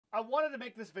I wanted to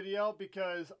make this video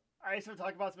because I used to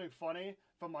talk about something funny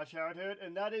from my childhood,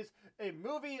 and that is a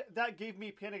movie that gave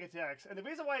me panic attacks. And the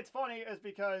reason why it's funny is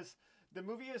because the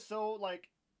movie is so, like,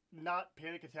 not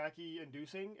panic attacky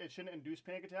inducing. It shouldn't induce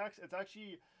panic attacks. It's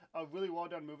actually a really well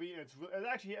done movie. And it's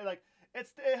actually, like, it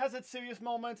has its serious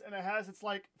moments and it has its,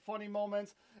 like, funny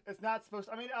moments. It's not supposed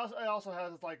to, I mean, it also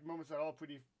has its, like, moments that are all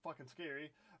pretty fucking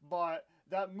scary. But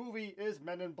that movie is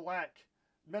Men in Black.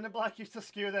 Men in Black used to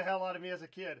scare the hell out of me as a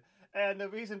kid. And the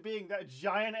reason being that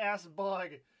giant ass bug,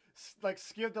 like,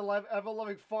 scared the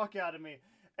ever-loving fuck out of me.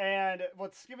 And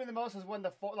what's scared me the most is when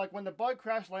the bug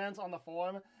crash lands on the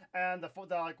farm, and the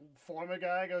like farmer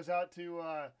guy goes out to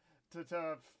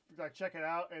like check it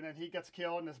out, and then he gets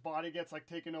killed, and his body gets like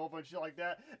taken over and shit like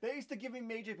that. They used to give me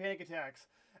major panic attacks,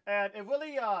 and it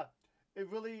really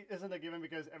isn't a given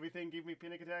because everything gave me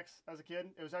panic attacks as a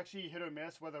kid. It was actually hit or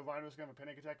miss whether Rhino was gonna have a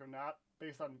panic attack or not,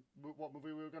 based on what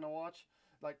movie we were gonna watch.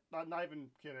 Like, not even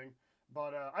kidding.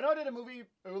 But I know I did a movie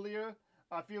earlier,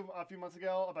 a few months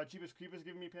ago, about Jeepers Creepers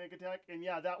giving me a panic attack, and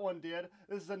yeah, that one did.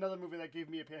 This is another movie that gave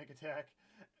me a panic attack,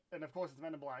 and of course it's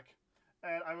Men in Black.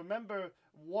 And I remember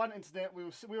one incident.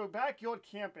 We were backyard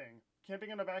camping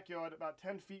in the backyard about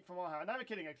 10 feet from our house. Not even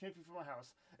kidding, like 10 feet from our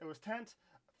house. It was tent,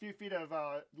 a few feet of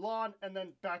lawn, and then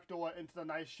back door into the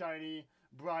nice, shiny,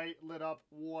 bright, lit up,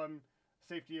 warm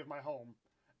safety of my home.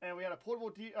 And we had a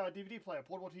portable DVD player,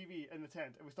 portable TV in the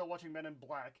tent, and we started watching Men in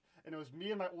Black. And it was me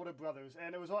and my older brothers,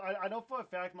 and it was I know for a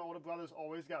fact my older brothers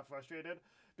always got frustrated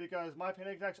because my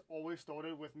panic attacks always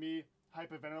started with me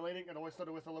hyperventilating, and always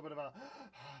started with a little bit of a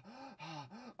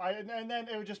and then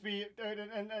it would just be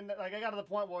and like I got to the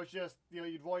point where it's just, you know,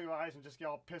 you'd roll your eyes and just get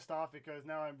all pissed off because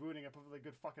now I'm ruining a perfectly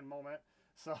good fucking moment.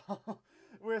 So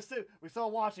we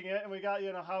started watching it, and we got,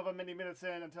 you know, however many minutes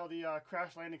in until the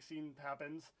crash landing scene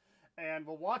happens. And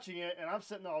we're watching it, and I'm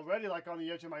sitting already like on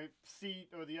the edge of my seat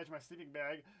or the edge of my sleeping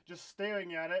bag, just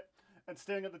staring at it and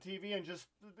staring at the TV and just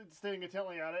staring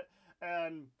intently at it.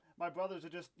 And my brothers are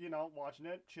just, you know, watching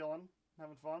it, chilling,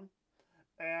 having fun.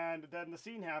 And then the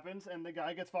scene happens, and the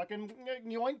guy gets fucking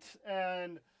yoinked,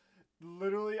 and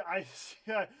literally, I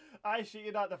shit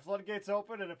you not, the floodgates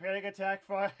open, and a panic attack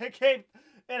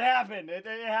it happened. It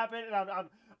happened, and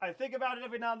I think about it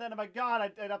every now and then. I'm like,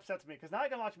 God, it upsets me. Because now I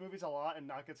can watch movies a lot and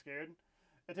not get scared.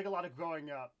 It took a lot of growing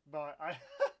up. But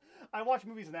I watch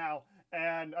movies now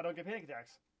and I don't get panic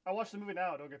attacks. I watch the movie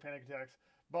now, I don't get panic attacks.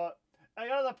 But I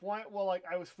got to that point where, like,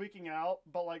 I was freaking out.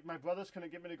 But, like, my brothers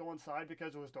couldn't get me to go inside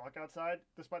because it was dark outside.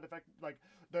 Despite the fact, like,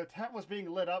 the tent was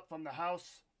being lit up from the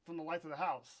house, from the lights of the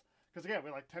house. Because, again,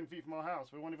 we're like 10 feet from our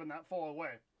house. We weren't even that far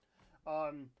away.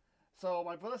 So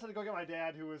my brother had to go get my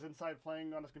dad, who was inside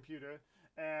playing on his computer.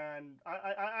 And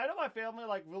I know my family,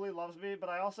 like, really loves me, but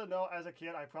I also know as a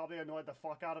kid I probably annoyed the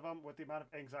fuck out of them with the amount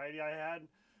of anxiety I had.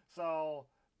 So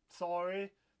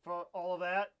sorry for all of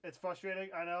that. It's frustrating,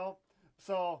 I know.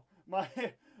 So my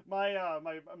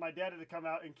dad had to come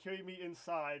out and carry me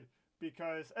inside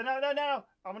because, and now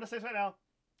I'm gonna say this right now,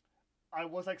 I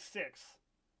was like 6,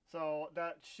 so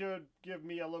that should give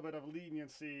me a little bit of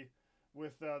leniency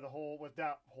with that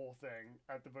whole thing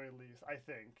at the very least, I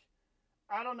think.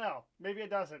 I don't know. Maybe it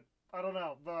doesn't. I don't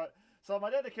know. But so my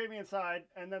dad carried me inside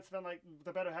and then spent like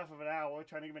the better half of an hour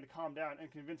trying to get me to calm down and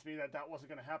convince me that that wasn't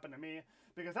going to happen to me,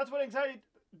 because that's what anxiety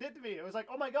did to me. It was like,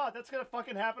 oh my God, that's going to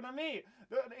fucking happen to me.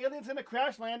 The alien's going to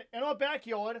crash land in our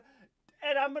backyard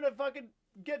and I'm going to fucking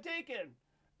get taken.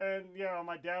 And, you know,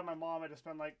 my dad and my mom had to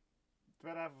spend like the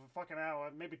better half of a fucking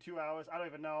hour, maybe 2 hours. I don't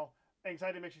even know.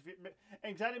 Anxiety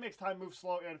makes time move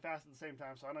slow and fast at the same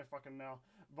time, so I don't fucking know.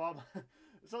 But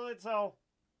so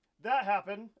that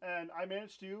happened, and I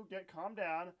managed to get calmed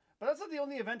down. But that's not the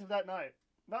only event of that night.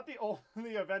 Not the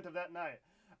only event of that night.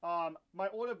 My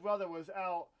older brother was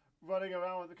out running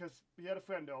around because he had a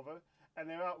friend over, and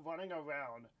they were out running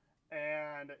around,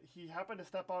 and he happened to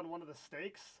step on one of the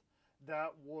stakes that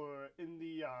were in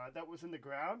the that was in the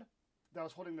ground that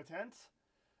was holding the tent,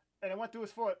 and it went through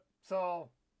his foot. So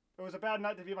it was a bad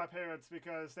night to be my parents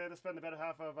because they had to spend the better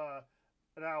half of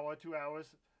an hour, 2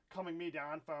 hours, calming me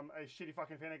down from a shitty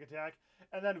fucking panic attack,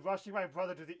 and then rushing my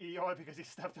brother to the ER because he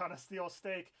stepped on a steel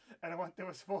stake and it went through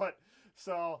his foot.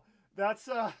 So that's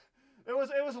it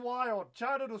was wild.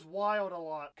 Childhood was wild a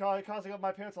lot, causing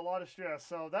my parents a lot of stress.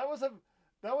 So that was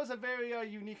a very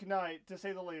unique night, to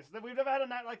say the least. We've never had a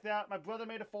night like that. My brother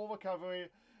made a full recovery.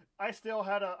 I still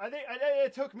had I think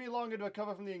it took me longer to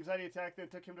recover from the anxiety attack than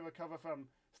it took him to recover from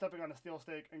stepping on a steel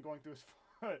stake and going through his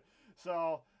foot.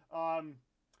 So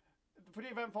pretty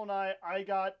eventful night. I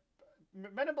got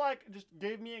Men in Black just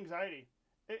gave me anxiety.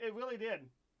 It really did.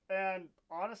 And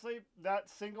honestly, that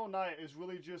single night is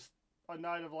really just a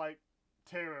night of like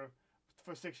terror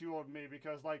for 6-year-old me,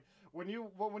 because like when you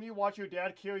watch your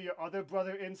dad carry your other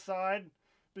brother inside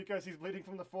because he's bleeding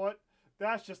from the foot,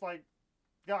 that's just like,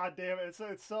 god damn it,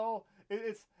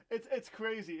 it's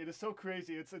crazy. It is so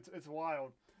crazy. It's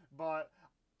wild. But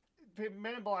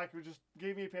Men in Black just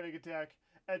gave me a panic attack,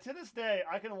 and to this day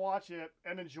I can watch it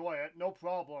and enjoy it, no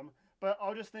problem. But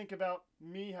I'll just think about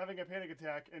me having a panic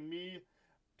attack and me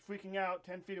freaking out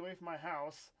 10 feet away from my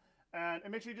house, and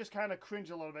it makes me just kind of cringe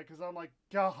a little bit, because I'm like,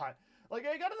 God. Like,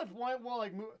 I got to the point where,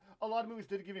 like, a lot of movies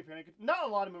did give me panic. Not a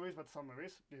lot of movies, but some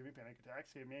movies gave me panic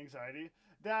attacks, gave me anxiety.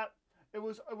 That it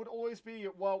would always be,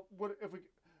 well,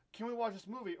 can we watch this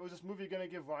movie? Was this movie gonna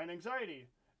give Ryan anxiety?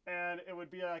 And it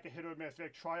would be like a hit or miss,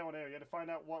 like trial and error. You had to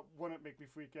find out what wouldn't make me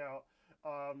freak out.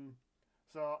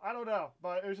 So I don't know,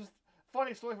 but it was just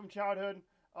funny story from childhood.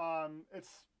 It's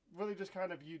really just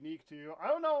kind of unique to you. I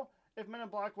don't know if Men in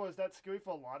Black was that scary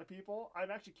for a lot of people.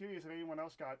 I'm actually curious if anyone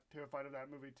else got terrified of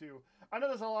that movie too. I know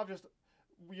there's a lot of just,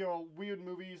 you know, weird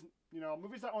movies, you know,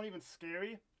 movies that aren't even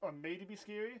scary or made to be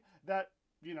scary that,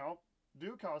 you know,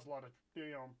 do cause a lot of,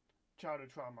 you know, childhood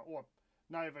trauma, or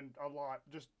not even a lot,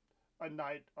 just a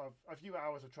night of a few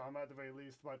hours of trauma at the very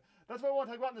least. But that's what I want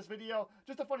to talk about in this video.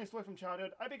 Just a funny story from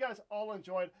childhood. I hope you guys all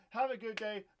enjoyed. Have a good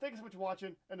day. Thank you so much for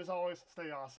watching, and as always,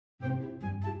 stay awesome.